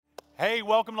Hey,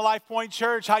 welcome to Life Point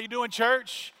Church. How you doing,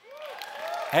 church?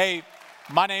 Hey,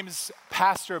 my name is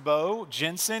Pastor Bo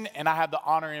Jensen, and I have the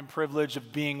honor and privilege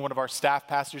of being one of our staff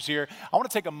pastors here. I want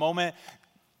to take a moment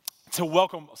to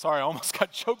welcome, sorry, I almost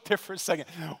got choked there for a second.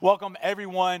 Welcome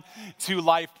everyone to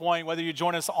Life Point, whether you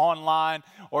join us online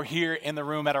or here in the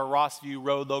room at our Rossview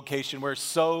Road location. We're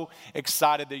so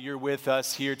excited that you're with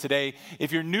us here today.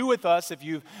 If you're new with us, if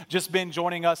you've just been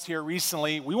joining us here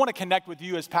recently, we want to connect with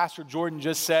you, as Pastor Jordan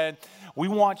just said. We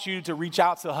want you to reach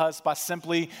out to us by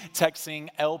simply texting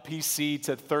LPC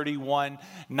to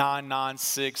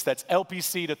 31996. That's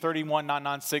LPC to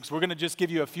 31996. We're going to just give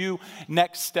you a few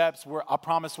next steps. I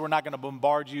promise we're not going to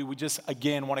bombard you. We just,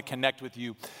 again, want to connect with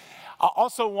you. I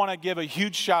also want to give a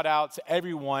huge shout out to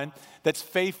everyone that's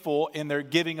faithful in their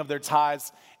giving of their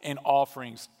tithes and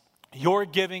offerings. Your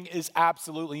giving is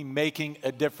absolutely making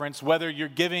a difference, whether you're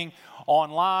giving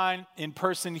online, in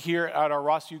person here at our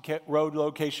Rossview Road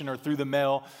location, or through the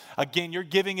mail. Again, your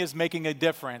giving is making a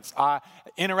difference. I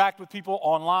interact with people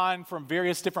online from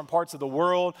various different parts of the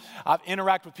world. I've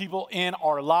interacted with people in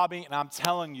our lobby, and I'm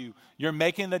telling you, you're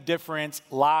making the difference.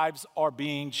 Lives are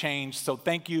being changed. So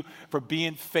thank you for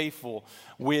being faithful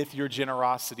with your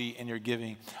generosity and your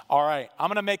giving. All right, I'm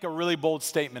going to make a really bold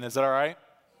statement. Is that all right?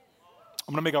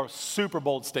 I'm going to make a super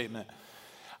bold statement.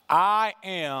 I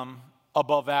am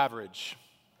above average.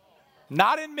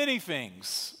 Not in many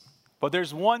things, but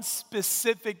there's one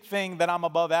specific thing that I'm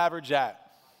above average at.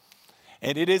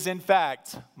 And it is, in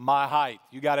fact, my height.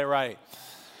 You got it right.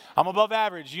 I'm above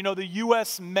average. You know, the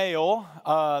U.S. male,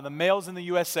 the males in the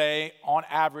USA on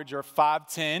average are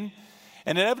 5'10".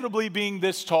 And inevitably being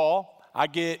this tall, I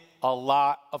get a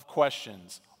lot of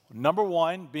questions. Number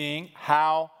one being,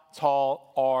 how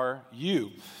tall are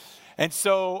you? And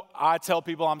so I tell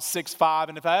people I'm 6'5",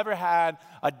 and if I ever had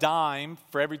a dime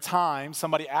for every time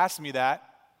somebody asked me that,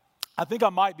 I think I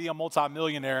might be a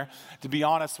multimillionaire, to be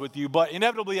honest with you. But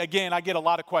inevitably, again, I get a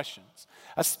lot of questions,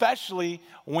 especially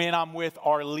when I'm with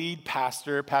our lead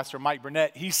pastor, Pastor Mike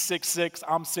Burnett. He's 6'6",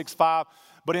 I'm 6'5",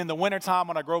 but in the wintertime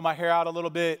when I grow my hair out a little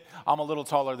bit, I'm a little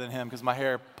taller than him because my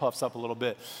hair puffs up a little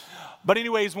bit. But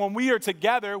anyways, when we are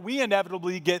together, we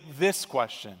inevitably get this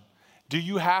question. Do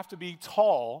you have to be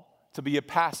tall to be a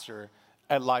pastor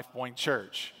at Life Point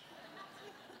Church?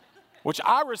 Which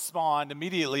I respond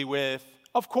immediately with,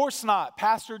 of course not.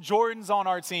 Pastor Jordan's on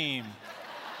our team.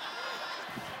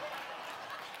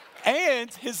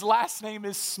 And his last name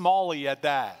is Smalley at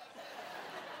that.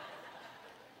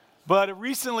 But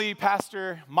recently,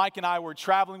 Pastor Mike and I were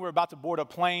traveling. We were about to board a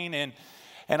plane, and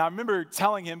I remember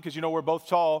telling him, because, you know, we're both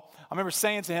tall, I remember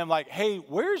saying to him, like, hey,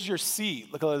 where's your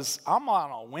seat? Because I'm on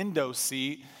a window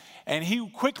seat. And he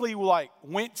quickly,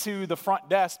 went to the front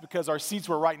desk because our seats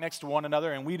were right next to one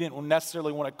another, and we didn't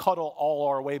necessarily want to cuddle all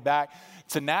our way back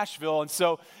to Nashville. And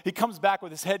so he comes back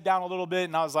with his head down a little bit,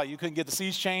 and I was like, you couldn't get the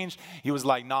seats changed? He was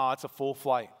like, nah, it's a full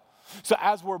flight. So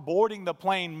as we're boarding the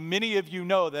plane, many of you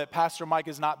know that Pastor Mike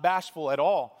is not bashful at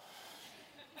all.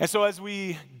 And so as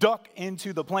we duck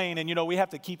into the plane, and, you know, we have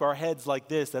to keep our heads like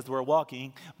this as we're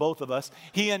walking, both of us,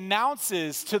 he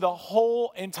announces to the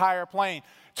whole entire plane,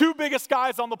 two biggest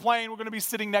guys on the plane, we're going to be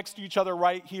sitting next to each other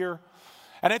right here.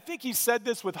 And I think he said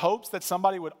this with hopes that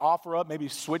somebody would offer up, maybe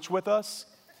switch with us.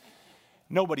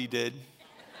 Nobody did.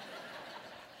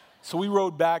 So we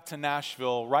rode back to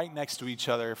Nashville right next to each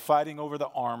other, fighting over the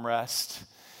armrest.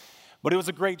 But it was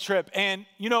a great trip. And,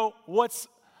 you know, what's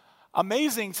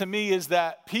amazing to me is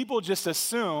that people just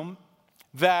assume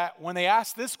that when they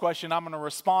ask this question, I'm going to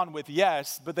respond with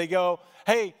yes, but they go,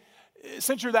 hey,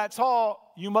 since you're that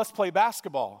tall, you must play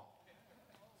basketball.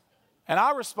 And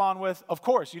I respond with, of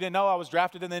course, you didn't know I was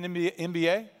drafted in the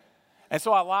NBA? And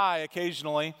so I lie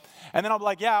occasionally. And then I'm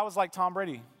like, yeah, I was like Tom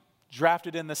Brady,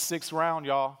 drafted in the 6th round,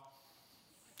 y'all.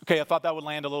 Okay, I thought that would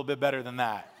land a little bit better than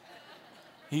that.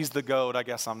 He's the GOAT, I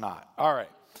guess I'm not. All right.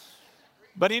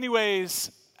 But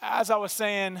anyways, as I was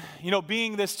saying, you know,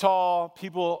 being this tall,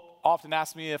 people often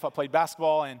ask me if I played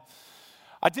basketball, and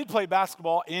I did play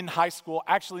basketball in high school.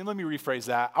 Actually, let me rephrase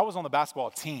that. I was on the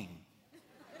basketball team.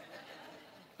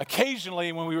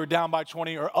 Occasionally, when we were down by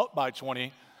 20 or up by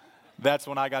 20, that's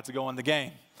when I got to go in the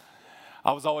game.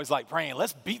 I was always like praying,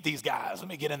 let's beat these guys. Let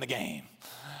me get in the game.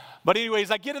 But anyways,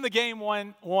 I get in the game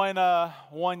one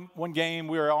game.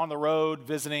 We were on the road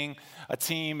visiting a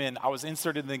team, and I was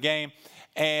inserted in the game.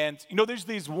 And, you know, there's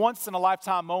these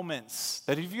once-in-a-lifetime moments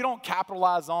that if you don't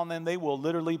capitalize on them, they will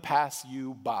literally pass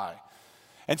you by.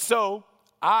 And so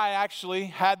I actually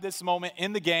had this moment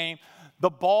in the game. The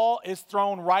ball is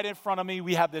thrown right in front of me.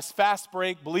 We have this fast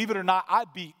break. Believe it or not, I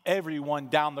beat everyone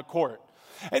down the court.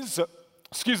 And so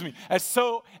As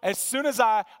soon as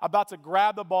I'm about to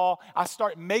grab the ball, I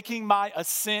start making my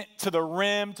ascent to the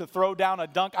rim to throw down a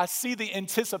dunk. I see the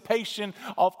anticipation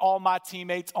of all my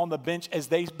teammates on the bench as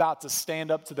they about to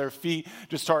stand up to their feet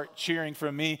to start cheering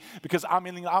for me, because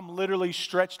I'm literally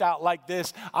stretched out like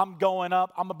this. I'm going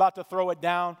up. I'm about to throw it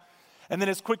down. And then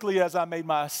as quickly as I made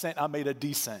my ascent, I made a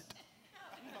descent.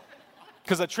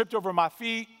 Because I tripped over my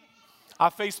feet. I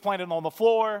face planted on the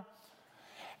floor.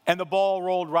 And the ball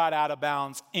rolled right out of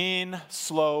bounds in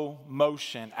slow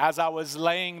motion. As I was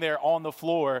laying there on the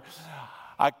floor,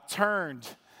 I turned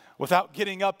without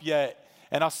getting up yet,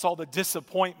 and I saw the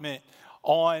disappointment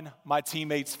on my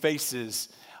teammates' faces,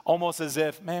 almost as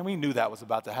if, man, we knew that was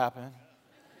about to happen.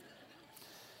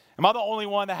 Am I the only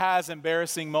one that has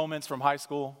embarrassing moments from high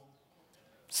school?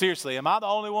 Seriously, am I the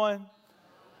only one?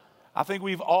 I think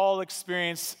we've all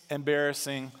experienced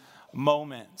embarrassing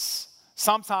moments.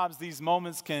 Sometimes these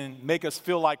moments can make us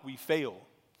feel like we failed.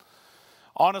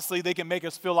 Honestly, they can make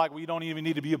us feel like we don't even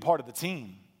need to be a part of the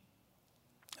team.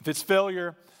 If it's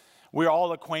failure, we're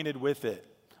all acquainted with it.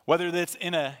 Whether it's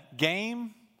in a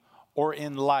game or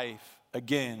in life,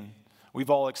 again, we've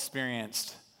all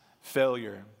experienced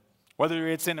failure. Whether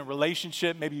it's in a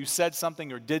relationship, maybe you said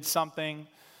something or did something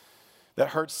that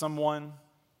hurt someone.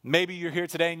 Maybe you're here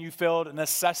today and you failed an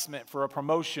assessment for a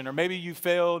promotion, or maybe you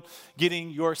failed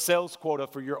getting your sales quota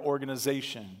for your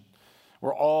organization.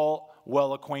 We're all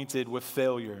well acquainted with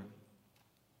failure.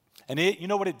 And you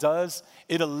know what it does?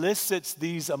 It elicits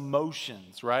these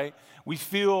emotions, right? We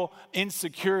feel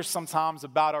insecure sometimes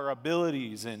about our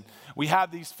abilities, and we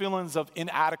have these feelings of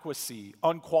inadequacy,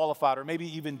 unqualified, or maybe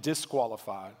even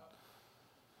disqualified.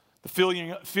 The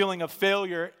feeling of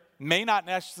failure may not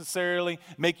necessarily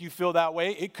make you feel that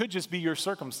way. It could just be your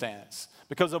circumstance.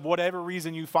 Because of whatever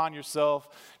reason you find yourself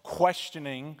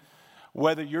questioning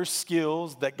whether your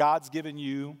skills that God's given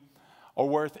you are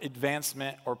worth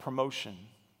advancement or promotion.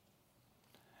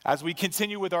 As we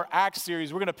continue with our Acts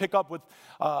series, we're going to pick up with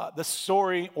the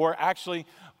story, or actually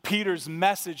Peter's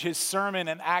message, his sermon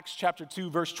in Acts chapter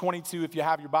 2, verse 22, if you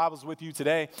have your Bibles with you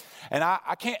today. And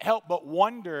I can't help but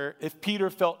wonder if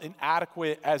Peter felt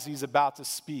inadequate as he's about to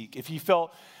speak, if he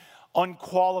felt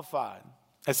unqualified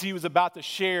as he was about to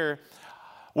share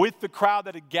with the crowd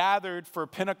that had gathered for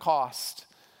Pentecost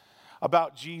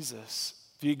about Jesus.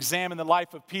 If you examine the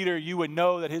life of Peter, you would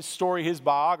know that his story, his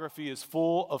biography is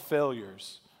full of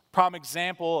failures. Prime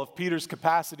example of Peter's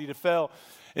capacity to fail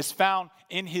is found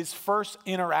in his first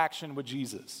interaction with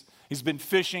Jesus. He's been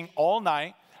fishing all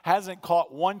night, hasn't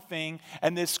caught one thing,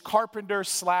 and this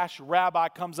carpenter/rabbi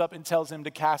comes up and tells him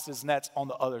to cast his nets on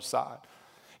the other side.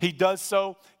 He does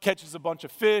so, catches a bunch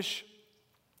of fish,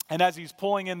 and as he's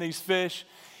pulling in these fish,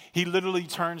 he literally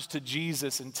turns to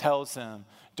Jesus and tells him,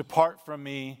 "Depart from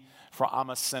me, for I'm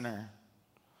a sinner."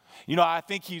 You know, I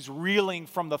think he's reeling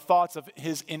from the thoughts of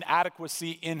his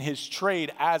inadequacy in his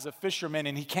trade as a fisherman,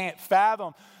 and he can't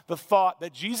fathom the thought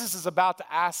that Jesus is about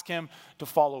to ask him to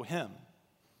follow him.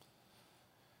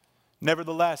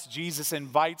 Nevertheless, Jesus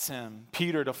invites him,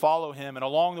 Peter, to follow him. And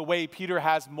along the way, Peter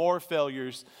has more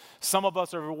failures. Some of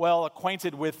us are well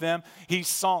acquainted with them. He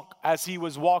sunk as he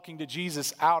was walking to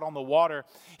Jesus out on the water.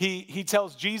 He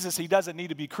tells Jesus he doesn't need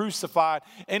to be crucified.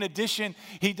 In addition,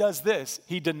 he does this.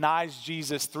 He denies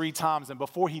Jesus 3 times. And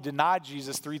before he denied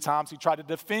Jesus 3 times, he tried to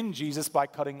defend Jesus by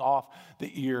cutting off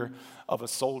the ear of a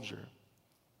soldier.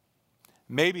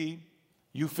 Maybe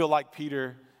you feel like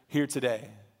Peter here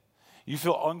today. You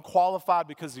feel unqualified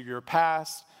because of your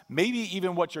past, maybe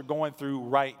even what you're going through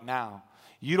right now.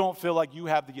 You don't feel like you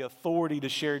have the authority to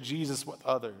share Jesus with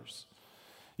others.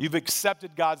 You've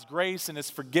accepted God's grace and his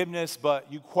forgiveness,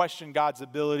 but you question God's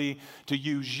ability to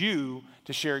use you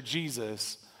to share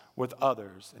Jesus with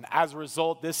others. And as a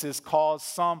result, this has caused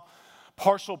some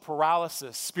partial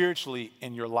paralysis spiritually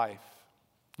in your life.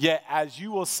 Yet, as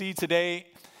you will see today,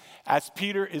 as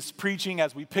Peter is preaching,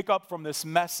 as we pick up from this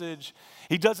message,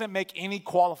 he doesn't make any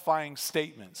qualifying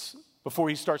statements before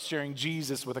he starts sharing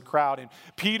Jesus with a crowd. And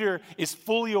Peter is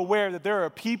fully aware that there are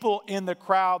people in the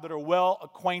crowd that are well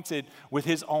acquainted with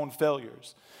his own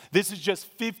failures. This is just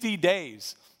 50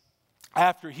 days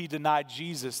after he denied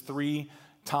Jesus 3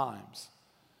 times.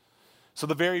 So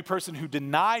the very person who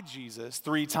denied Jesus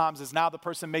 3 times is now the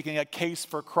person making a case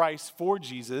for Christ for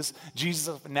Jesus, Jesus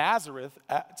of Nazareth,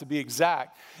 to be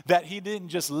exact, that he didn't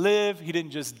just live, he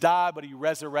didn't just die, but he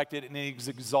resurrected and he was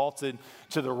exalted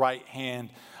to the right hand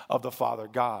of the Father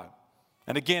God.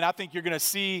 And again, I think you're going to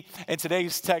see in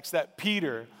today's text that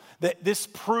Peter, that this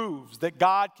proves that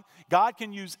God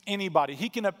can use anybody. He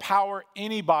can empower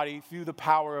anybody through the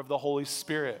power of the Holy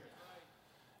Spirit.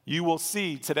 You will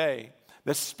see today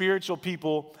the spiritual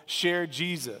people share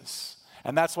Jesus.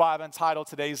 And that's why I've entitled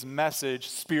today's message,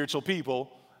 Spiritual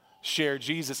People Share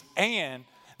Jesus. And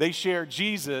they share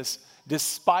Jesus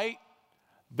despite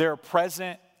their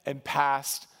present and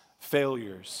past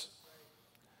failures.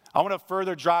 I want to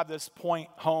further drive this point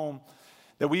home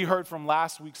that we heard from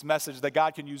last week's message, that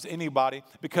God can use anybody,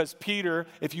 because Peter,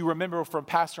 if you remember from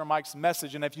Pastor Mike's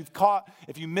message, and if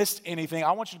you missed anything,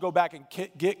 I want you to go back and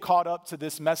get caught up to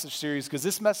this message series, because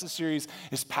this message series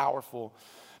is powerful.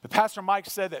 But Pastor Mike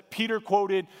said that Peter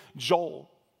quoted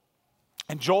Joel,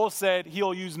 and Joel said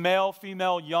he'll use male,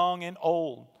 female, young, and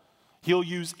old. He'll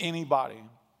use anybody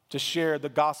to share the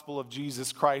gospel of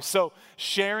Jesus Christ. So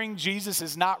sharing Jesus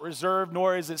is not reserved,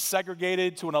 nor is it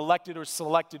segregated to an elected or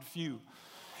selected few.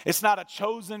 It's not a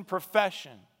chosen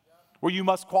profession where you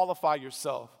must qualify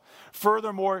yourself.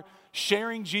 Furthermore,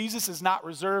 sharing Jesus is not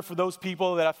reserved for those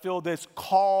people that feel this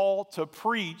call to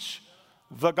preach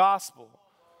the gospel.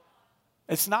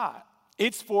 It's not.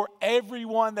 It's for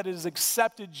everyone that has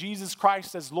accepted Jesus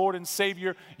Christ as Lord and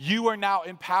Savior. You are now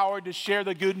empowered to share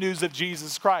the good news of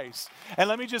Jesus Christ. And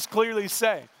let me just clearly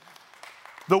say,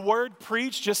 the word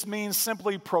preach just means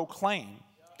simply proclaim.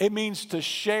 It means to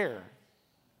share.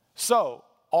 So,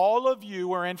 all of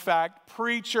you are in fact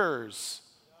preachers.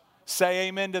 Say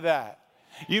amen to that.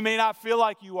 You may not feel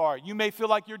like you are. You may feel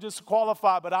like you're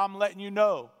disqualified, but I'm letting you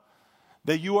know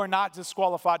that you are not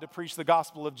disqualified to preach the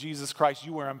gospel of Jesus Christ.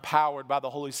 You are empowered by the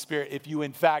Holy Spirit if you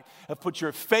in fact have put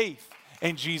your faith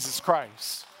in Jesus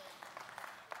Christ.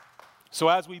 So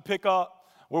as we pick up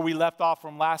where we left off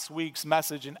from last week's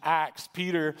message in Acts,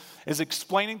 Peter is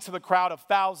explaining to the crowd of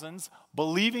thousands,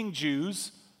 believing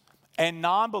Jews and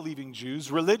non-believing Jews,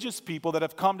 religious people that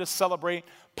have come to celebrate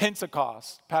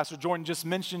Pentecost. Pastor Jordan just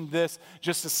mentioned this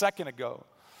just a second ago.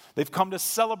 They've come to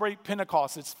celebrate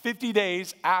Pentecost. It's 50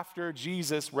 days after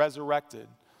Jesus resurrected.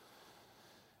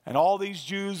 And all these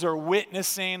Jews are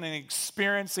witnessing and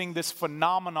experiencing this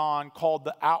phenomenon called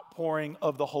the outpouring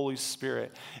of the Holy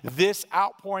Spirit. This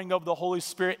outpouring of the Holy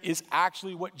Spirit is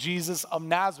actually what Jesus of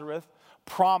Nazareth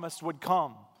promised would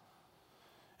come.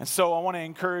 And so I want to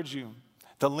encourage you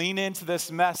to lean into this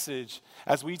message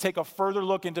as we take a further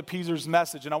look into Peter's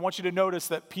message. And I want you to notice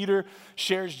that Peter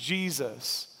shares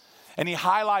Jesus. And he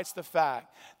highlights the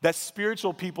fact that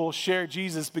spiritual people share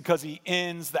Jesus because he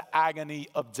ends the agony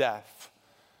of death.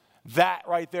 That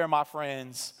right there, my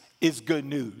friends, is good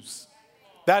news.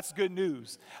 That's good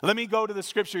news. Let me go to the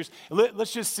scriptures.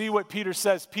 Let's just see what Peter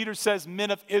says. Peter says, men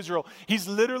of Israel. He's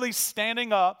literally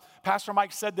standing up. Pastor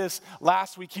Mike said this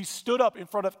last week. He stood up in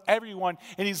front of everyone,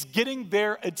 and he's getting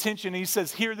their attention. He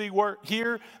says, hear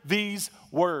these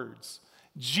words.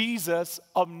 Jesus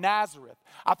of Nazareth.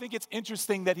 I think it's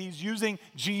interesting that he's using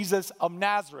Jesus of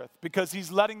Nazareth because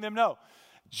he's letting them know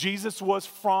Jesus was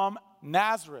from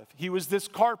Nazareth. He was this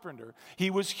carpenter. He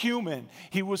was human.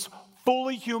 He was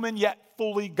fully human yet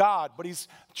fully God. But he's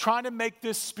trying to make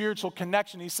this spiritual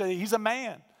connection. He said he's a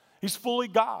man. He's fully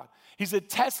God. He's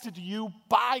attested to you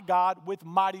by God with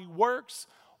mighty works,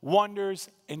 wonders,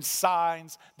 and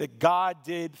signs that God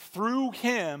did through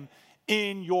him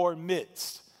in your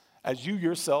midst, as you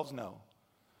yourselves know.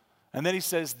 And then he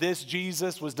says, this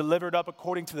Jesus was delivered up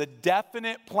according to the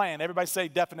definite plan. Everybody say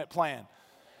definite plan.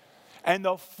 And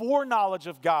the foreknowledge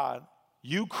of God,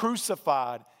 you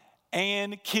crucified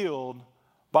and killed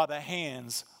by the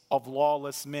hands of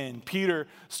lawless men. Peter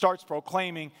starts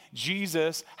proclaiming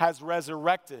Jesus has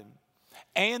resurrected.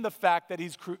 And the fact that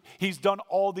he's done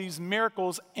all these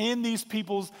miracles in these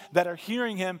peoples that are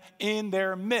hearing him in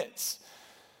their midst.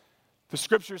 The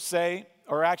scriptures say,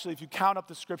 or actually if you count up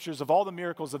the scriptures of all the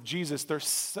miracles of Jesus,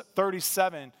 there's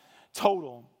 37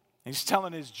 total. He's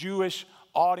telling his Jewish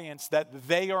audience that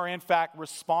they are in fact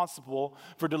responsible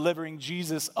for delivering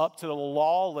Jesus up to the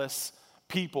lawless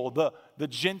people, the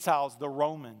Gentiles, the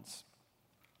Romans.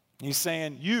 He's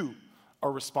saying you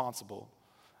are responsible.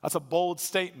 That's a bold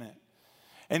statement.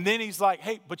 And then he's like,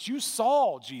 hey, but you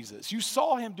saw Jesus. You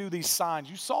saw him do these signs.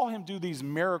 You saw him do these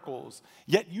miracles,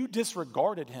 yet you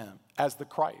disregarded him as the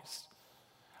Christ.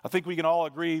 I think we can all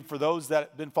agree, for those that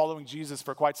have been following Jesus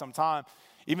for quite some time,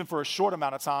 even for a short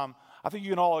amount of time, I think you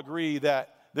can all agree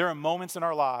that there are moments in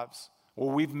our lives where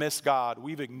we've missed God,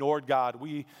 we've ignored God,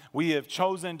 we have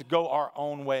chosen to go our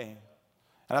own way.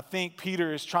 And I think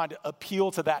Peter is trying to appeal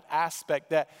to that aspect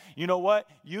that, you know what,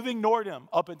 you've ignored him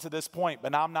up until this point,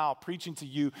 but I'm now preaching to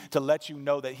you to let you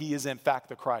know that he is in fact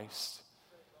the Christ.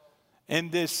 In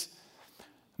this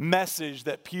message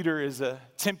that Peter is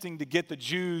attempting to get the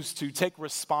Jews to take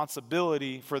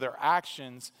responsibility for their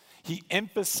actions, he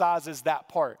emphasizes that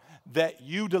part, that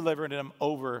you delivered him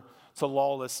over to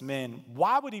lawless men.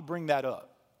 Why would he bring that up?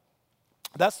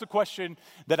 That's the question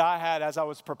that I had as I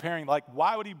was preparing. Like,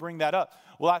 why would he bring that up?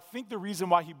 Well, I think the reason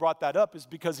why he brought that up is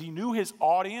because he knew his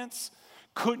audience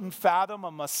couldn't fathom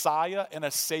a Messiah and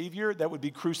a Savior that would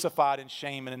be crucified in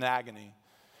shame and in agony.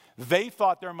 They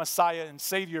thought their Messiah and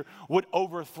Savior would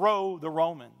overthrow the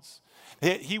Romans.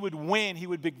 He would win. He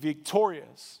would be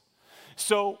victorious.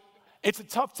 So it's a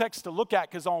tough text to look at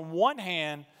because on one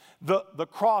hand, the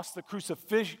cross, the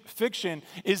crucifixion,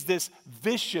 is this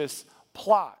vicious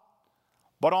plot.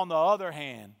 But on the other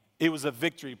hand, it was a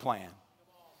victory plan.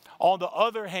 On the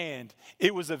other hand,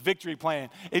 it was a victory plan.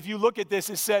 If you look at this,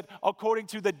 it said, according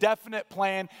to the definite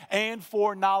plan and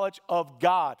foreknowledge of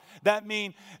God. That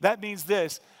means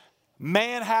this.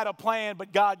 Man had a plan,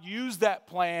 but God used that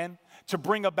plan to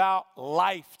bring about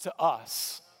life to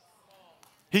us.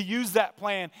 He used that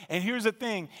plan. And here's the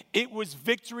thing. It was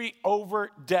victory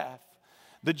over death.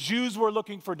 The Jews were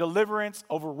looking for deliverance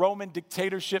over Roman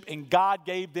dictatorship, and God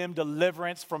gave them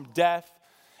deliverance from death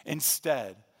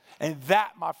instead. And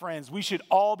that, my friends, we should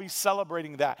all be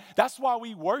celebrating that. That's why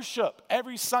we worship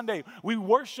every Sunday. We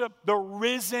worship the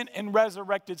risen and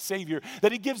resurrected Savior,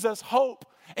 that he gives us hope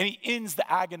and he ends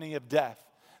the agony of death.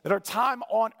 That our time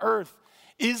on earth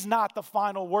is not the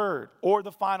final word or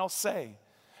the final say.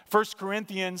 1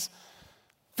 Corinthians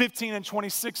 15 and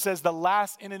 26 says the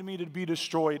last enemy to be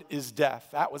destroyed is death.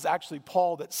 That was actually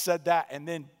Paul that said that. And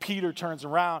then Peter turns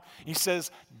around. He says,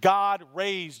 God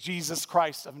raised Jesus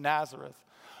Christ of Nazareth,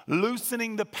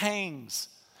 loosening the pangs.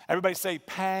 Everybody say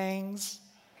pangs.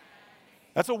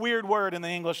 That's a weird word in the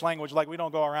English language. Like we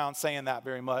don't go around saying that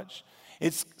very much.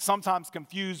 It's sometimes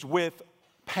confused with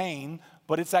pain,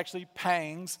 but it's actually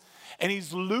pangs. And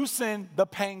he's loosened the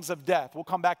pangs of death. We'll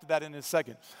come back to that in a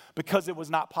second. Because it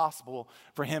was not possible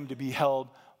for him to be held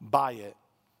by it.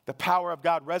 The power of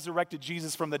God resurrected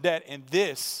Jesus from the dead, and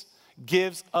this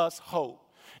gives us hope.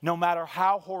 No matter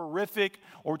how horrific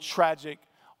or tragic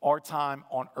our time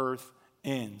on earth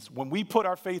ends. When we put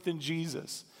our faith in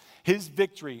Jesus, his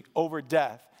victory over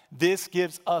death, this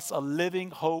gives us a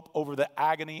living hope over the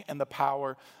agony and the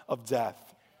power of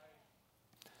death.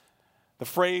 The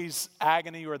phrase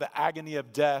agony or the agony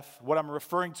of death, what I'm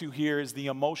referring to here is the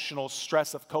emotional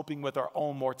stress of coping with our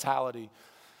own mortality.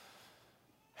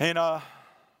 And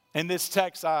in this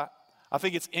text, I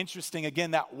think it's interesting,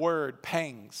 again, that word,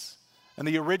 pangs. In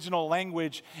the original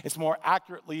language, it's more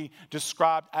accurately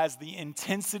described as the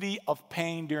intensity of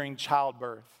pain during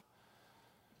childbirth.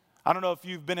 I don't know if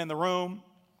you've been in the room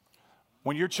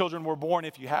when your children were born,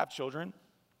 if you have children.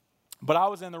 But I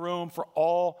was in the room for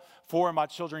all 4 of my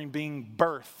children being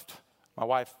birthed. My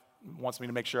wife wants me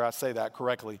to make sure I say that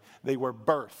correctly. They were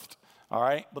birthed, all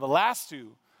right? But the last 2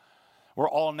 were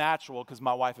all natural because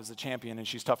my wife is a champion and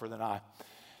she's tougher than I.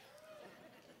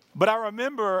 But I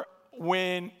remember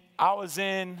when I was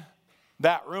in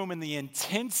that room and the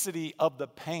intensity of the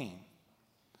pain.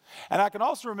 And I can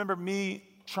also remember me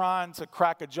trying to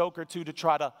crack a joke or two to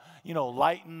try to,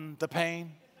 lighten the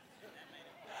pain.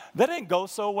 That didn't go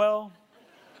so well.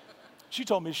 She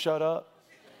told me to shut up.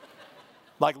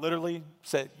 Like literally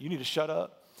said, you need to shut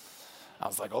up. I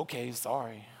was like, okay,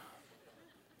 sorry.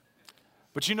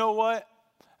 But you know what?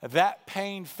 That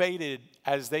pain faded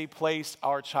as they placed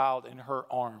our child in her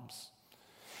arms.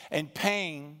 And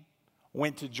pain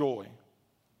went to joy.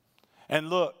 And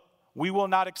look, we will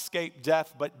not escape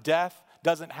death, but death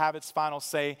doesn't have its final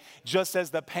say. Just as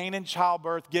the pain in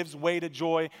childbirth gives way to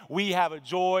joy, we have a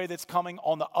joy that's coming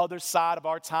on the other side of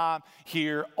our time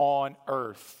here on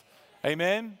earth.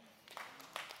 Amen?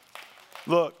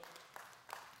 Look,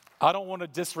 I don't want to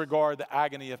disregard the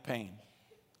agony of pain,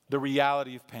 the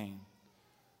reality of pain.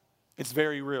 It's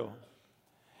very real.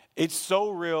 It's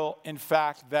so real, in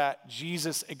fact, that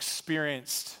Jesus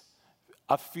experienced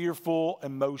a fearful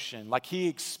emotion. Like he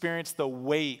experienced the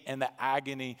weight and the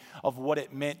agony of what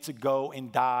it meant to go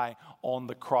and die on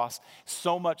the cross.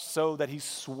 So much so that he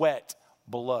sweat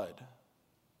blood.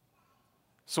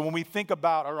 So when we think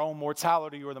about our own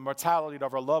mortality or the mortality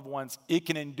of our loved ones, it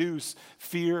can induce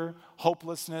fear,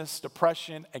 hopelessness,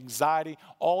 depression, anxiety.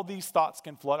 All these thoughts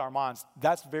can flood our minds.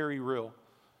 That's very real.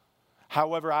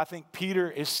 However, I think Peter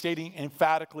is stating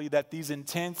emphatically that these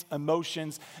intense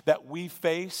emotions that we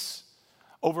face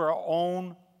over our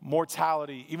own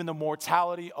mortality, even the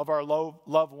mortality of our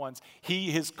loved ones,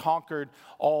 he has conquered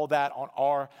all that on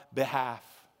our behalf.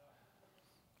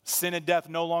 Sin and death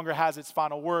no longer has its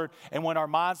final word. And when our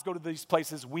minds go to these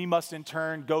places, we must in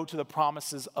turn go to the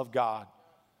promises of God.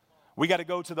 We got to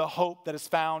go to the hope that is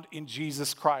found in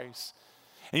Jesus Christ.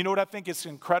 And you know what I think is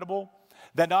incredible?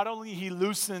 That not only he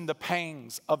loosened the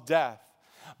pangs of death,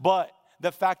 but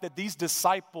the fact that these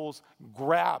disciples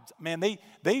grabbed. Man,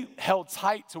 they held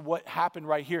tight to what happened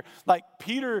right here. Like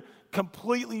Peter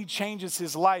completely changes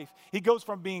his life. He goes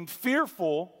from being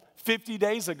fearful 50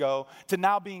 days ago to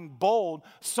now being bold,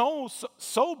 so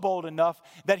bold enough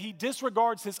that he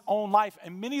disregards his own life.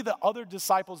 And many of the other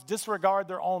disciples disregard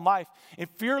their own life in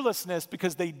fearlessness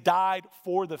because they died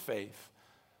for the faith.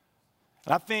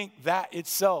 And I think that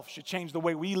itself should change the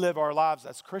way we live our lives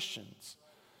as Christians.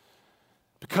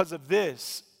 Because of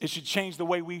this, it should change the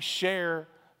way we share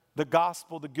the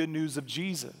gospel, the good news of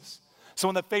Jesus. So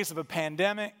in the face of a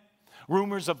pandemic,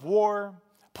 rumors of war,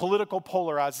 political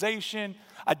polarization,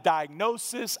 a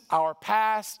diagnosis, our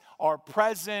past, our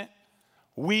present,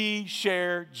 we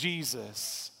share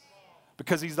Jesus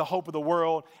because he's the hope of the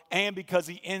world and because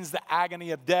he ends the agony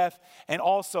of death. And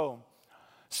also,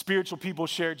 spiritual people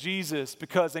share Jesus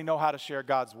because they know how to share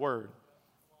God's word.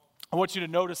 I want you to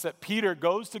notice that Peter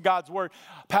goes to God's word.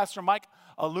 Pastor Mike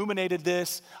illuminated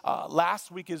this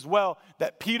last week as well,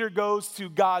 that Peter goes to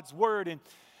God's word,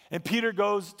 and Peter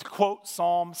goes to quote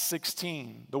Psalm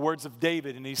 16, the words of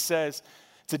David, and he says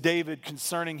to David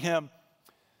concerning him,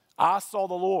 I saw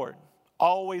the Lord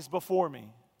always before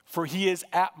me, for he is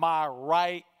at my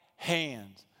right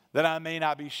hand, that I may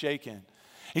not be shaken.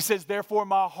 He says, therefore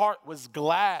my heart was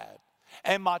glad,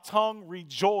 and my tongue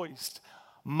rejoiced.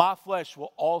 My flesh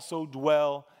will also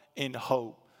dwell in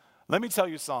hope. Let me tell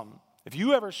you something. If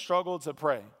you ever struggle to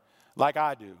pray like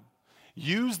I do,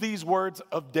 use these words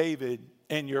of David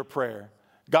in your prayer.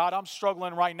 God, I'm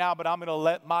struggling right now, but I'm going to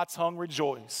let my tongue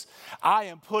rejoice. I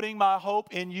am putting my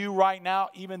hope in you right now,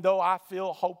 even though I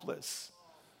feel hopeless.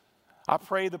 I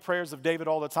pray the prayers of David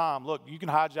all the time. Look, you can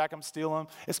hijack them, steal them.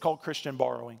 It's called Christian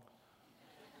borrowing.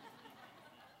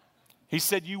 He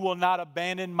said, you will not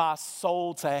abandon my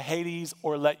soul to Hades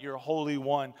or let your Holy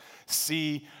One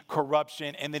see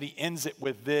corruption. And then he ends it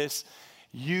with this,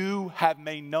 you have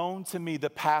made known to me the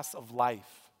paths of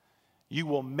life. You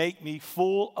will make me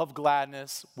full of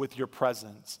gladness with your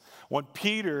presence. When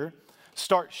Peter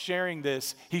starts sharing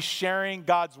this, he's sharing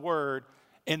God's word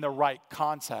in the right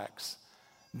context.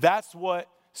 That's what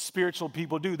spiritual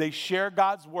people do. They share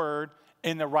God's word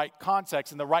in the right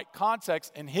context. And the right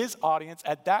context in his audience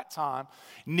at that time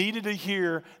needed to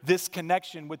hear this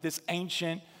connection with this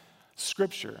ancient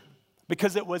scripture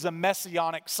because it was a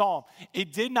messianic psalm.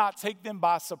 It did not take them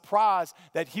by surprise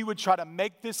that he would try to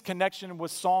make this connection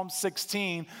with Psalm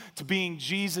 16 to being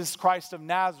Jesus Christ of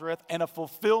Nazareth and a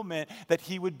fulfillment that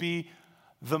he would be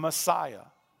the Messiah.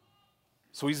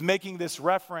 So he's making this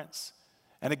reference.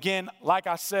 And again, like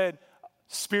I said,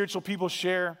 spiritual people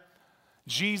share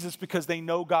Jesus because they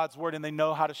know God's word and they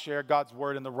know how to share God's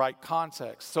word in the right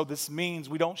context. So this means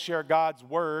we don't share God's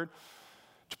word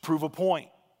to prove a point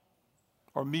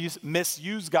or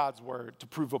misuse God's word to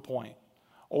prove a point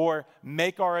or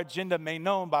make our agenda made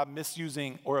known by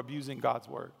misusing or abusing God's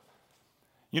word.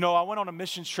 You know, I went on a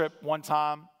mission trip one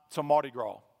time to Mardi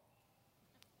Gras.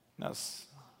 I'm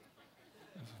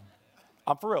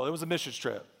for real. It was a mission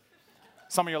trip.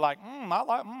 Some of you are like,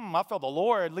 I felt the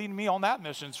Lord leading me on that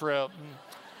mission trip.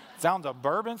 Down to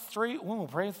Bourbon Street. Ooh,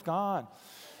 praise God.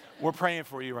 We're praying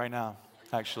for you right now,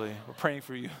 actually. We're praying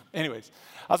for you. Anyways,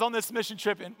 I was on this mission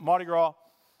trip in Mardi Gras,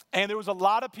 and there was a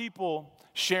lot of people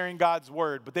sharing God's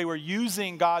word, but they were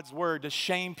using God's word to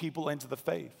shame people into the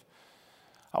faith.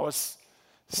 I was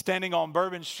standing on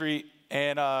Bourbon Street,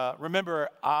 and remember,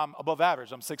 I'm above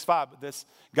average. I'm 6'5", but this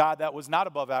guy that was not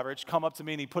above average come up to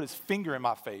me, and he put his finger in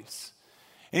my face.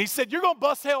 And he said, you're going to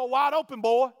bust hell wide open,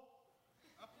 boy.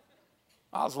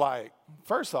 I was like,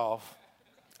 first off,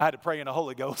 I had to pray in the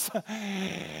Holy Ghost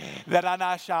that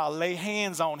I shall lay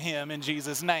hands on him in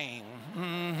Jesus' name.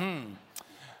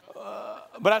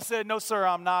 But I said, no, sir,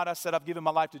 I'm not. I said, I've given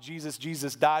my life to Jesus.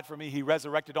 Jesus died for me. He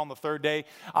resurrected on the third day.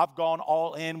 I've gone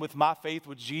all in with my faith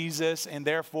with Jesus, and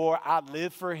therefore I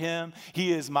live for him.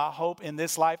 He is my hope in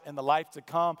this life and the life to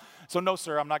come. So no,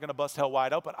 sir, I'm not going to bust hell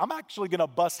wide open. I'm actually going to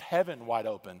bust heaven wide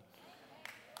open.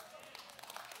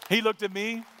 He looked at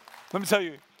me. Let me tell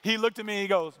you, he looked at me and he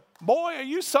goes, boy, are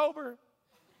you sober?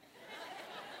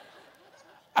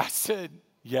 I said,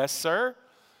 yes, sir.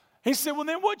 He said, well,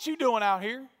 then what you doing out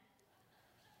here?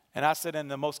 And I said in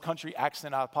the most country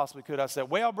accent I possibly could, I said,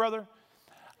 well, brother,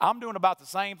 I'm doing about the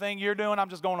same thing you're doing. I'm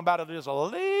just going about it just a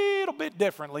little bit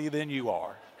differently than you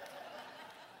are.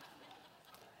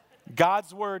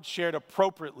 God's word shared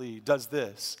appropriately does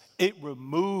this. It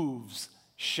removes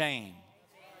shame.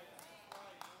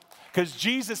 Because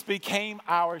Jesus became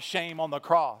our shame on the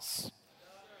cross.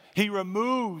 He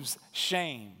removes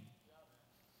shame.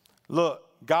 Look,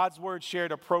 God's word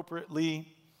shared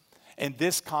appropriately in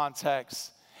this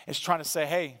context is trying to say,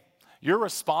 hey, You're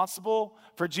responsible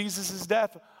for Jesus'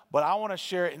 death, but I want to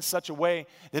share it in such a way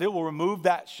that it will remove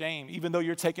that shame, even though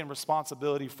you're taking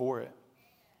responsibility for it.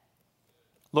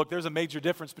 Look, there's a major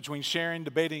difference between sharing,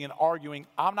 debating, and arguing.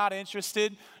 I'm not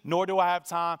interested, nor do I have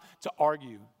time to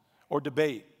argue or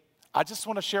debate. I just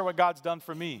want to share what God's done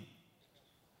for me.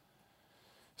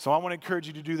 So I want to encourage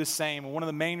you to do the same. And one of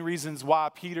the main reasons why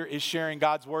Peter is sharing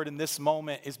God's word in this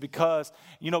moment is because,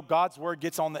 God's word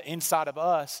gets on the inside of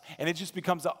us, and it just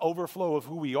becomes an overflow of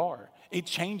who we are. It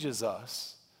changes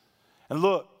us. And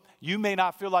look, you may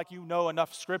not feel like you know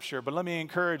enough scripture, but let me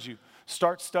encourage you.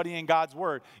 Start studying God's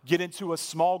word. Get into a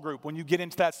small group. When you get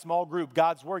into that small group,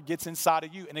 God's word gets inside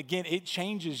of you. And again, it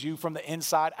changes you from the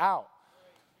inside out.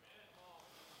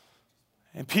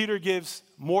 And Peter gives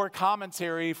more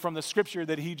commentary from the scripture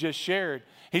that he just shared.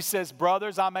 He says,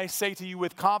 brothers, I may say to you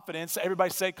with confidence,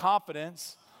 everybody say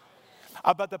confidence,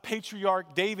 about the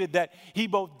patriarch David, that he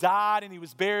both died and he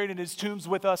was buried, and his tomb's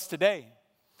with us today.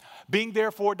 Being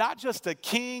therefore not just a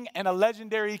king and a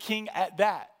legendary king at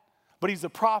that, but he's a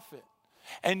prophet.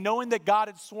 And knowing that God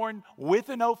had sworn with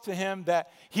an oath to him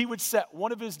that he would set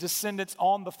one of his descendants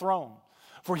on the throne.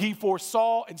 For he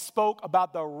foresaw and spoke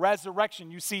about the resurrection.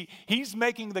 You see, he's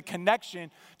making the connection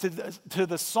to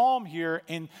the psalm here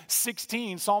in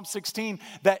Psalm 16,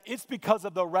 that it's because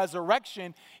of the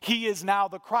resurrection, he is now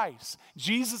the Christ.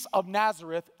 Jesus of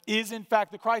Nazareth is in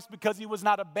fact the Christ because he was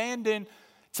not abandoned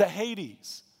to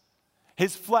Hades.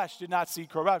 His flesh did not see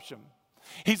corruption.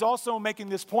 He's also making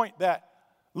this point that,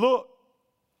 look,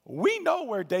 we know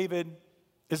where David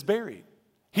is buried.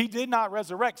 He did not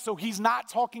resurrect. So he's not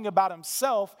talking about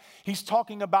himself. He's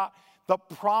talking about the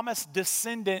promised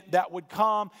descendant that would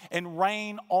come and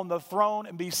reign on the throne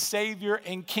and be Savior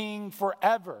and King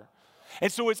forever. And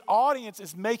so his audience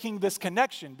is making this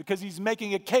connection because he's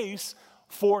making a case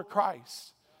for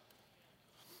Christ.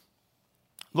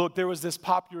 Look, there was this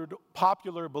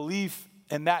popular belief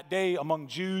in that day among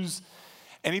Jews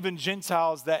and even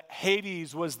Gentiles that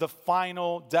Hades was the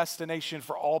final destination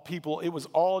for all people. It was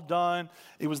all done.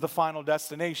 It was the final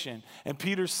destination. And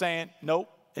Peter's saying, nope,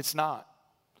 it's not.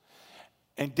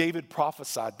 And David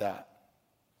prophesied that.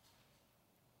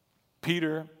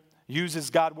 Peter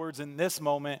uses God's words in this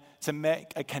moment to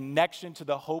make a connection to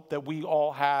the hope that we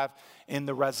all have in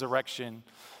the resurrection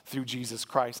through Jesus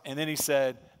Christ. And then he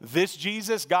said, this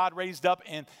Jesus God raised up,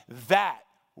 and that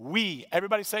we,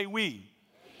 everybody say we.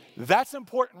 That's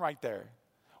important right there.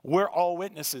 We're all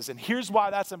witnesses. And here's why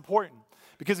that's important.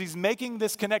 Because he's making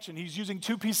this connection. He's using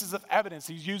two pieces of evidence.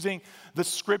 He's using the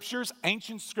scriptures,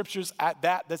 ancient scriptures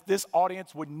that this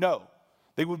audience would know.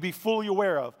 They would be fully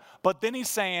aware of. But then he's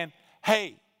saying,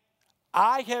 hey,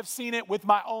 I have seen it with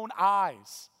my own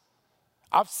eyes.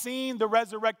 I've seen the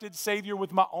resurrected Savior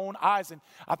with my own eyes. And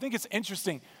I think it's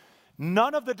interesting.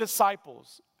 None of the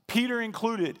disciples, Peter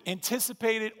included,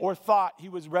 anticipated or thought he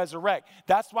was resurrect.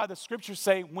 That's why the scriptures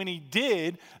say when he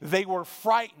did, they were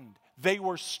frightened. They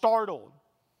were startled.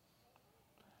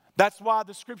 That's why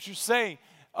the scriptures say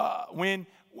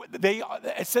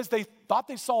it says they thought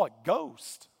they saw a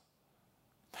ghost.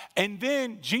 And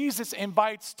then Jesus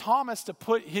invites Thomas to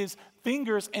put his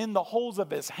fingers in the holes of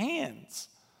his hands.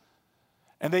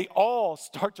 And they all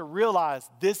start to realize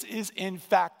this is in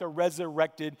fact the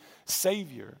resurrected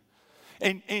Savior.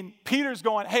 And Peter's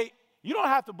going, hey, you don't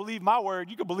have to believe my word.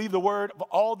 You can believe the word of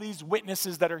all these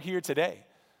witnesses that are here today.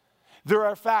 There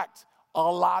are, in fact, a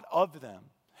lot of them.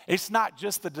 It's not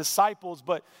just the disciples,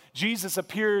 but Jesus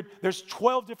appeared. There's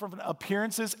 12 different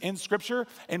appearances in Scripture.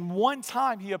 And one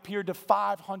time he appeared to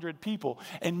 500 people.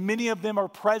 And many of them are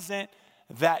present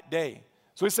that day.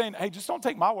 So he's saying, hey, just don't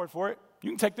take my word for it. You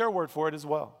can take their word for it as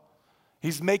well.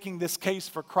 He's making this case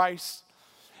for Christ.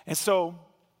 And so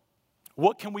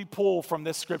what can we pull from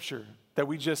this scripture that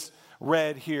we just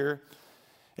read here?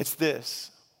 It's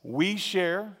this. We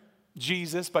share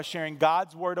Jesus by sharing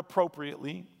God's word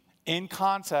appropriately, in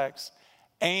context,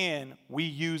 and we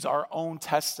use our own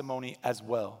testimony as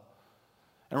well.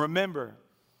 And remember,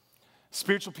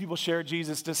 spiritual people share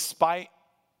Jesus despite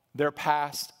their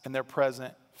past and their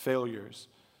present failures.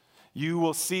 You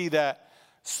will see that,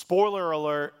 spoiler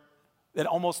alert, that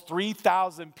almost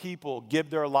 3,000 people give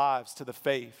their lives to the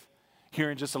faith here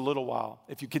in just a little while,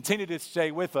 if you continue to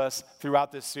stay with us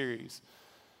throughout this series.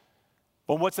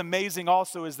 But what's amazing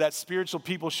also is that spiritual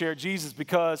people share Jesus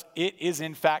because it is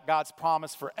in fact God's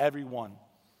promise for everyone.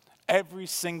 Every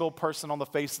single person on the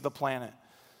face of the planet.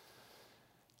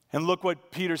 And look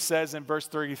what Peter says in verse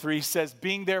 33. He says,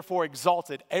 being therefore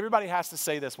exalted. Everybody has to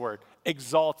say this word,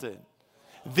 exalted.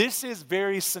 This is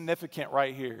very significant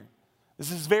right here.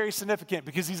 This is very significant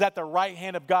because he's at the right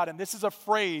hand of God. And this is a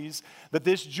phrase that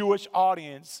this Jewish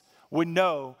audience would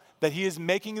know that he is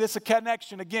making this a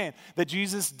connection again, that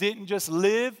Jesus didn't just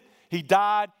live, he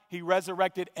died, he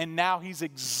resurrected, and now he's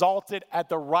exalted at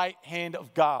the right hand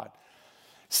of God.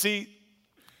 See,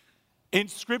 in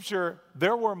Scripture,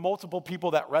 there were multiple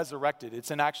people that resurrected.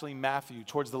 It's in actually Matthew,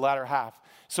 towards the latter half.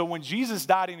 So when Jesus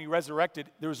died and he resurrected,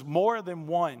 there was more than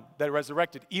one that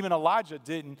resurrected. Even Elijah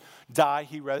didn't die.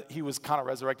 He was kind of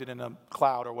resurrected in a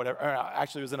cloud or whatever.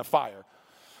 Actually, it was in a fire.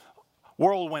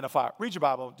 Whirlwind of fire. Read your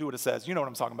Bible, do what it says. You know what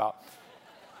I'm talking about.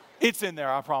 It's in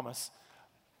there, I promise.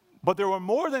 But there were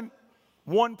more than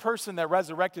one person that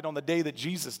resurrected on the day that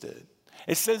Jesus did.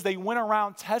 It says they went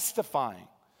around testifying.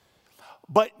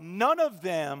 But none of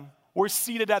them were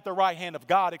seated at the right hand of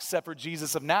God except for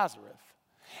Jesus of Nazareth.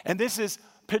 And this is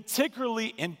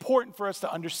particularly important for us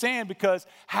to understand because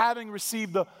having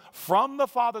received from the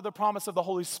Father the promise of the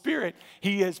Holy Spirit,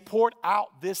 he has poured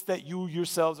out this that you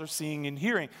yourselves are seeing and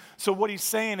hearing. So what he's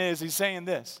saying is, he's saying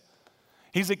this.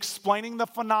 He's explaining the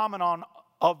phenomenon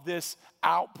of this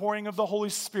outpouring of the Holy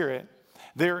Spirit.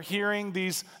 They're hearing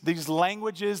these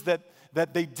languages that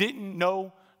they didn't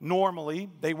know normally.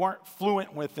 They weren't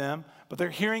fluent with them, but they're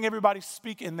hearing everybody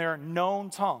speak in their known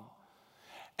tongue.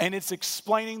 And it's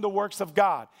explaining the works of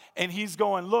God. And he's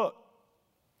going, look,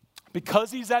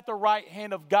 because he's at the right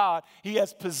hand of God, he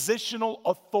has positional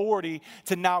authority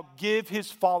to now give his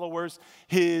followers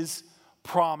his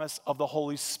promise of the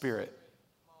Holy Spirit.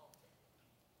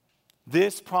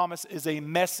 This promise is a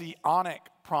messianic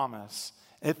promise.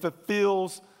 It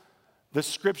fulfills the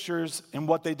scriptures and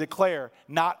what they declare,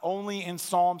 not only in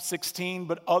Psalm 16,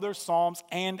 but other Psalms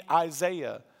and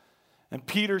Isaiah. And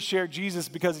Peter shared Jesus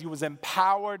because he was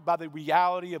empowered by the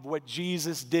reality of what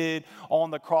Jesus did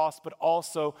on the cross, but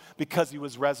also because he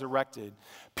was resurrected.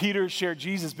 Peter shared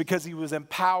Jesus because he was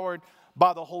empowered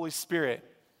by the Holy Spirit.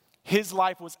 His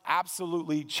life was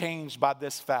absolutely changed by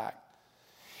this fact.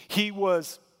 He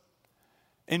was,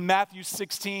 in Matthew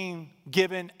 16,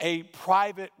 given a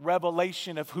private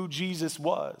revelation of who Jesus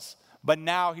was, but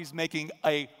now he's making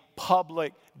a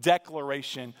public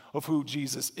declaration of who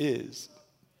Jesus is.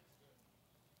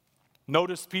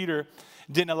 Notice Peter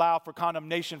didn't allow for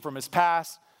condemnation from his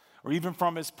past or even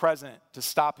from his present to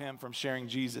stop him from sharing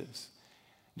Jesus.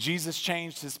 Jesus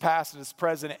changed his past and his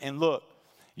present. And look,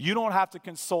 you don't have to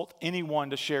consult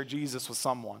anyone to share Jesus with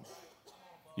someone.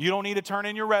 You don't need to turn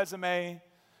in your resume.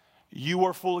 You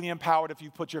are fully empowered if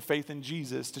you put your faith in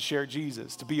Jesus to share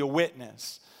Jesus, to be a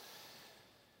witness.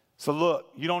 So look,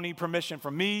 you don't need permission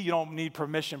from me. You don't need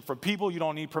permission from people. You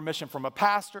don't need permission from a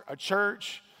pastor, a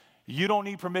church. You don't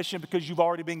need permission because you've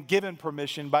already been given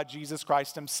permission by Jesus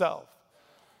Christ himself.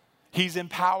 He's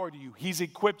empowered you. He's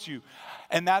equipped you.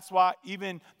 And that's why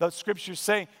even the scriptures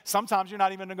say, sometimes you're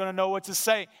not even going to know what to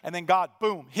say. And then God,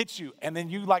 boom, hits you. And then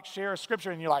you like share a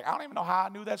scripture and you're like, I don't even know how I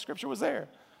knew that scripture was there.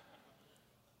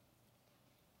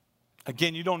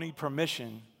 Again, you don't need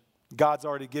permission. God's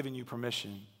already given you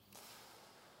permission.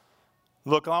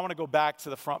 Look, I want to go back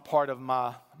to the front part of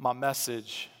my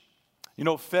message. You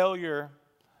know, failure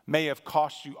may have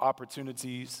cost you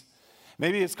opportunities.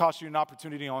 Maybe it's cost you an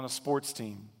opportunity on a sports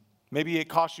team. Maybe it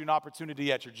cost you an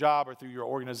opportunity at your job or through your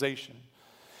organization.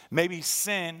 Maybe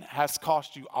sin has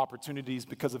cost you opportunities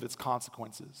because of its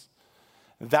consequences.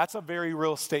 That's a very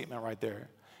real statement right there.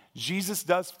 Jesus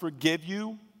does forgive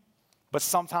you, but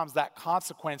sometimes that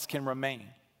consequence can remain.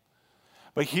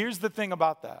 But here's the thing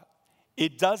about that.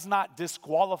 It does not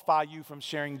disqualify you from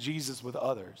sharing Jesus with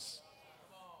others.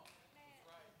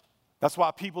 That's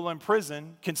why people in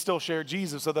prison can still share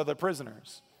Jesus with other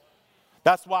prisoners.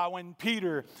 That's why when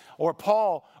Peter or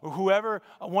Paul or whoever,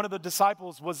 one of the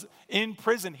disciples was in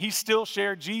prison, he still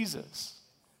shared Jesus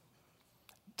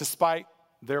despite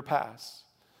their past.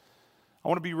 I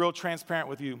want to be real transparent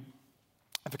with you,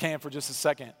 if I can, for just a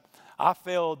second. I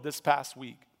failed this past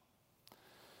week.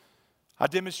 I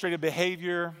demonstrated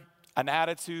behavior, an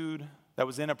attitude that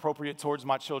was inappropriate towards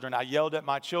my children. I yelled at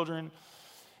my children.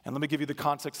 And let me give you the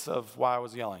context of why I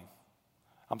was yelling.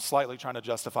 I'm slightly trying to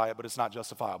justify it, but it's not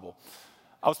justifiable.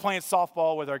 I was playing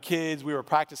softball with our kids. We were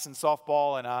practicing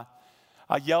softball, and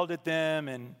I yelled at them.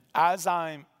 And as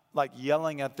I'm like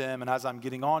yelling at them and as I'm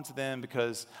getting on to them,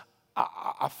 because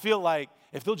I feel like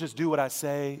if they'll just do what I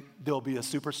say, they'll be a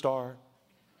superstar.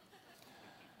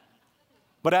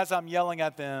 But as I'm yelling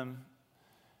at them,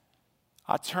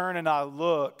 I turn and I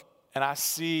look, and I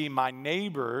see my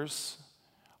neighbors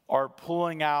are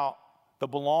pulling out the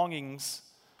belongings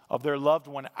of their loved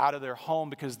one out of their home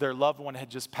because their loved one had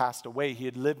just passed away. He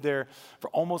had lived there for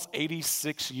almost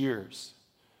 86 years,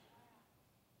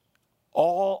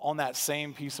 all on that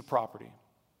same piece of property.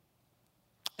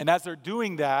 And as they're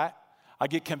doing that, I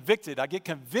get convicted. I get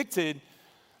convicted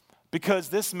because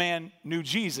this man knew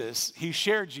Jesus. He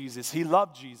shared Jesus. He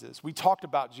loved Jesus. We talked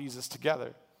about Jesus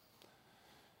together.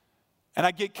 And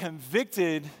I get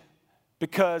convicted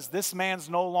because this man's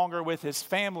no longer with his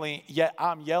family, yet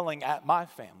I'm yelling at my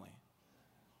family.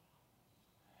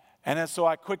 And then so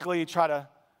I quickly try to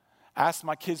ask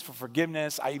my kids for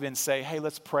forgiveness. I even say, hey,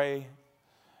 let's pray.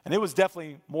 And it was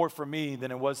definitely more for me than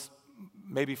it was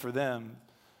maybe for them.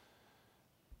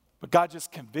 But God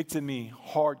just convicted me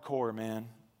hardcore, man.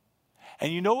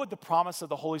 And you know what the promise of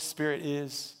the Holy Spirit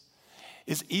is?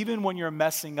 Is even when you're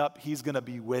messing up, he's going to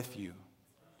be with you.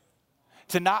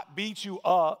 To not beat you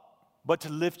up, but to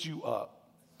lift you up.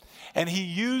 And he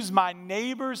used my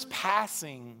neighbor's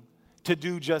passing to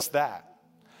do just that.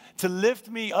 To lift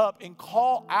me up and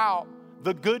call out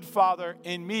the good father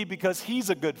in me because he's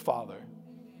a good father.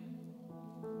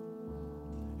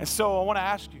 And so I want to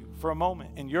ask you for a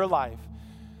moment in your life,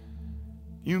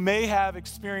 you may have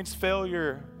experienced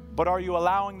failure, but are you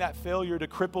allowing that failure to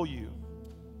cripple you,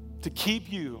 to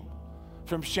keep you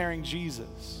from sharing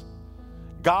Jesus?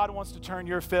 God wants to turn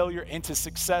your failure into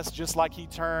success just like he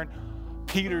turned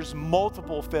Peter's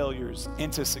multiple failures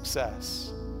into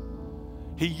success.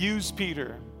 He used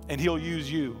Peter, and he'll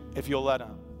use you if you'll let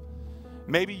him.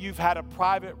 Maybe you've had a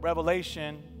private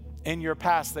revelation in your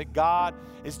past that God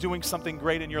is doing something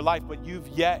great in your life, but you've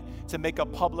yet to make a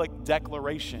public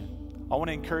declaration. I want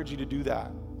to encourage you to do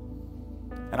that.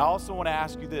 And I also want to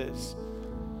ask you this.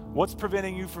 What's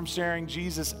preventing you from sharing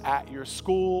Jesus at your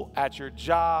school, at your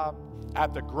job,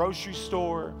 at the grocery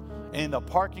store, in the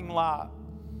parking lot?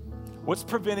 What's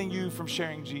preventing you from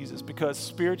sharing Jesus? Because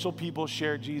spiritual people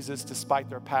share Jesus despite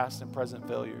their past and present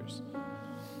failures.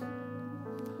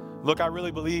 Look, I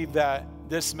really believe that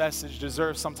this message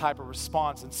deserves some type of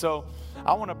response. And so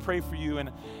I want to pray for you.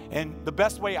 And the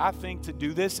best way I think to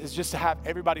do this is just to have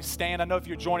everybody stand. I know if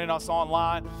you're joining us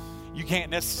online, you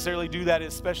can't necessarily do that,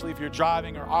 especially if you're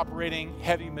driving or operating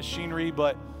heavy machinery.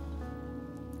 But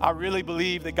I really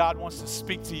believe that God wants to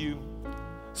speak to you.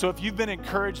 So if you've been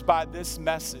encouraged by this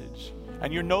message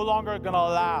and you're no longer going to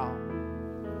allow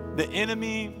the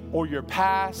enemy or your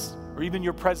past or even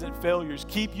your present failures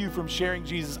keep you from sharing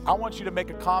Jesus, I want you to make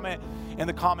a comment in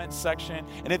the comments section.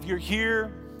 And if you're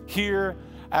here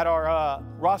at our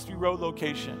Rossview Road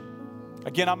location,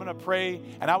 again, I'm going to pray,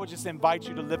 and I would just invite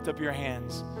you to lift up your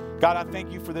hands. God, I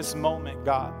thank you for this moment,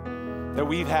 God, that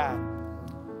we've had.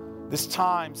 This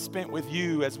time spent with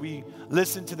you as we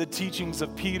listen to the teachings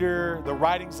of Peter, the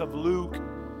writings of Luke.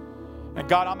 And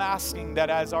God, I'm asking that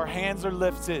as our hands are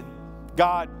lifted,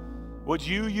 God, would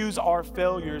you use our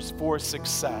failures for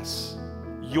success,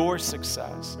 your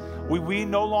success? Would we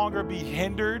no longer be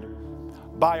hindered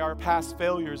by our past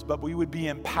failures, but we would be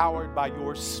empowered by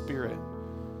your Spirit.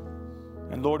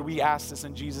 And Lord, we ask this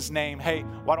in Jesus' name. Hey,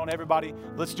 why don't everybody,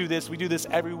 let's do this. We do this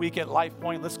every week at Life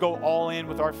Point. Let's go all in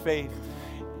with our faith.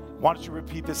 Why don't you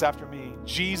repeat this after me?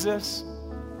 Jesus,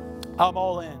 I'm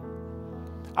all in.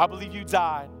 I believe you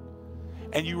died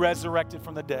and you resurrected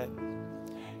from the dead.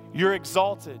 You're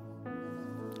exalted.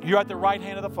 You're at the right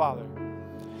hand of the Father,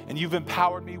 and you've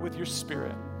empowered me with your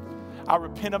Spirit. I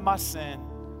repent of my sin.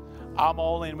 I'm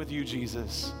all in with you,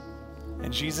 Jesus.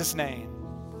 In Jesus' name,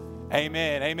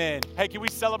 amen, amen. Hey, can we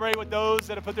celebrate with those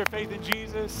that have put their faith in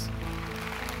Jesus?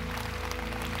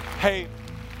 Hey,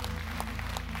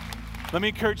 let me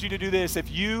encourage you to do this.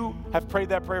 If you have prayed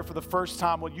that prayer for the first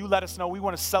time, will you let us know? We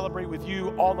want to celebrate with you.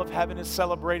 All of heaven is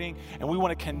celebrating, and we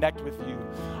want to connect with you.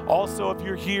 Also, if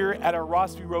you're here at our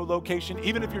Rossview Road location,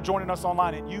 even if you're joining us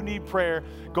online and you need prayer,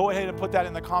 go ahead and put that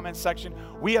in the comments section.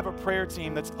 We have a prayer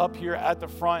team that's up here at the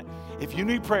front. If you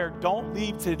need prayer, don't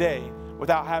leave today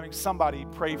without having somebody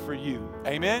pray for you.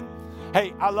 Amen?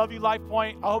 Hey, I love you, Life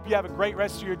Point. I hope you have a great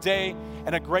rest of your day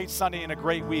and a great Sunday and a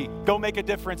great week. Go make a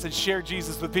difference and share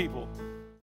Jesus with people.